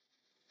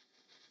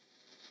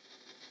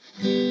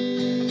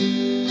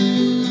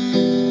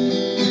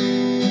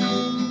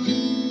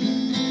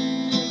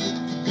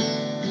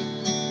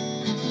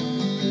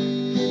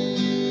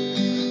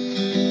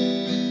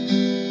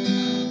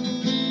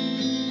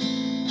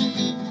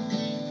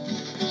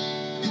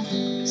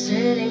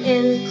Sitting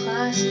in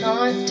class,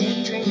 not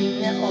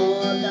daydreaming at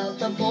all about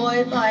the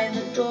boy by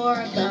the door,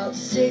 about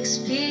 6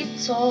 feet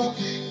tall.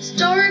 His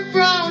dark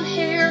brown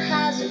hair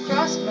hasn't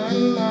crossed my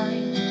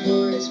mind,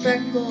 or his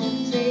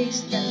freckled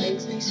face that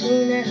makes me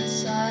swoon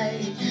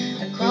inside.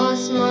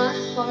 Across my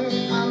heart,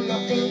 I'm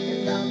not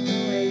thinking about the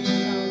way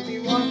I'll be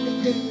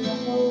walking through the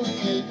hallway,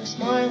 and he'll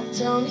smile and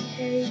tell me,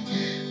 hey.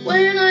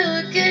 When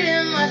I look at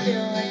him, I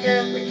feel like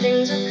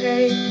everything's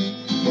okay.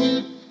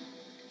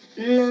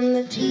 And then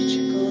the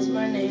teacher calls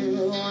my name.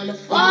 I wanna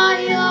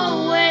fly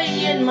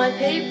away in my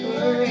paper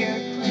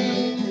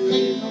airplane and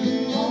leave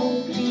them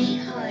all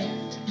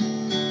behind.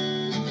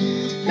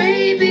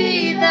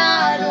 Maybe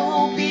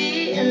that'll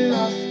be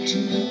enough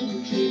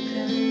to keep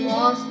him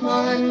off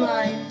my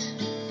mind.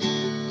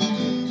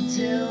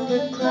 Till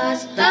the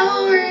class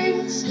bell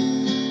rings,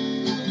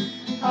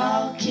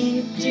 I'll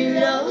keep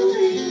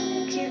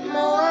doodling, keep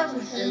my love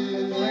within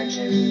the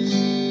margins.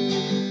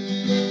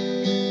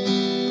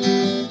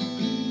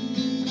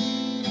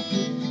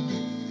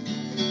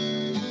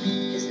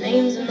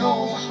 Names and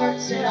all the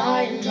hearts that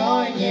I am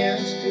drawing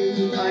arrows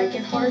through. I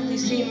can hardly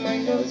see my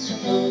notes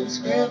from all the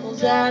scribbles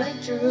that I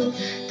drew.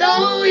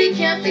 Though he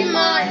can't be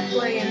mine,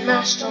 playing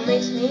mash still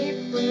makes me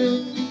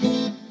blue.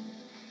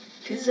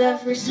 'Cause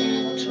every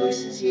single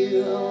choice is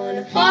you. I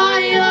wanna fly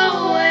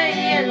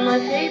away in my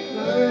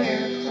paper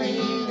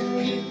airplane and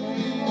leave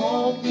them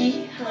all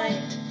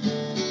behind.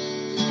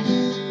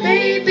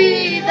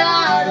 Maybe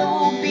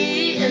that'll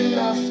be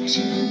enough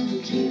to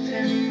keep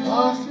him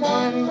off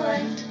my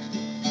mind.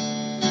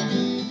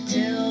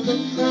 Till the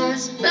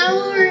class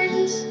bell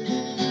rings,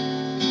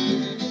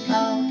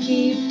 I'll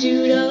keep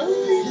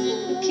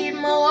doodling, keep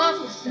my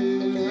love within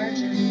the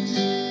margins.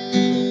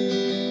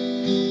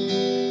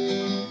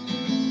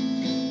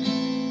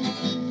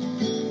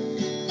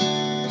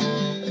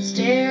 But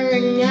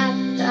staring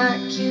at that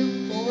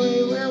cute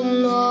boy will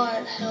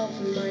not help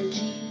my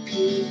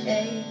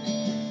GPA.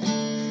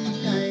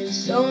 I have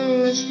so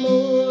much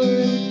more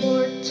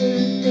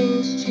important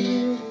things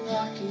to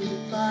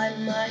occupy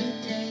my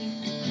day.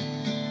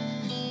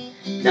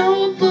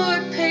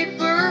 Notebook,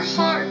 paper,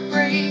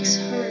 heartbreaks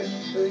hurt,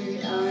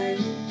 but I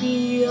will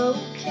be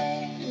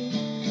okay.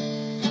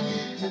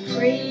 I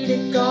pray to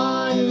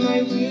God my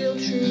real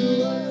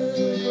true love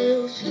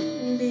will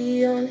soon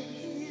be on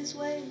his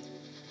way.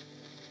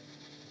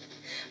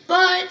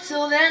 But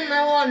till then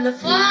I want to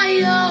fly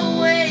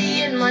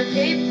away in my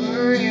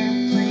paper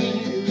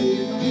airplane and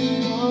leave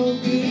them all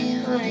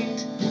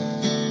behind.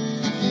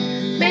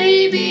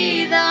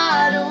 Maybe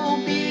that'll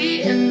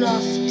be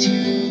enough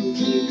to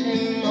keep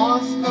him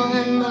off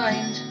my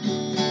mind.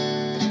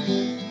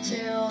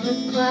 Till the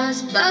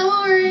class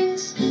bell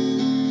rings,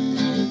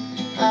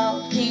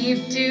 I'll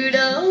keep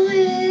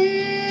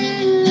doodling.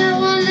 I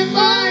wanna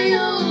fly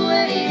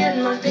away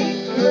in my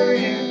paper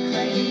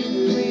airplane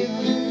and leave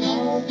them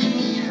all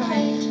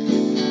behind.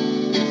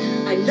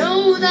 I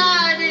know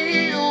that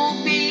it'll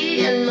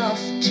be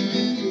enough to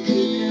keep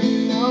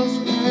him off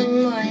my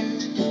mind.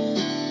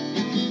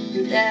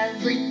 And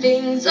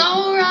everything's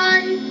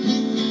alright,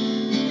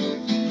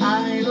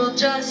 I will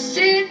just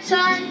sit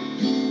tight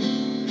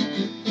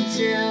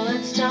until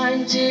it's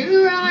time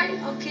to ride.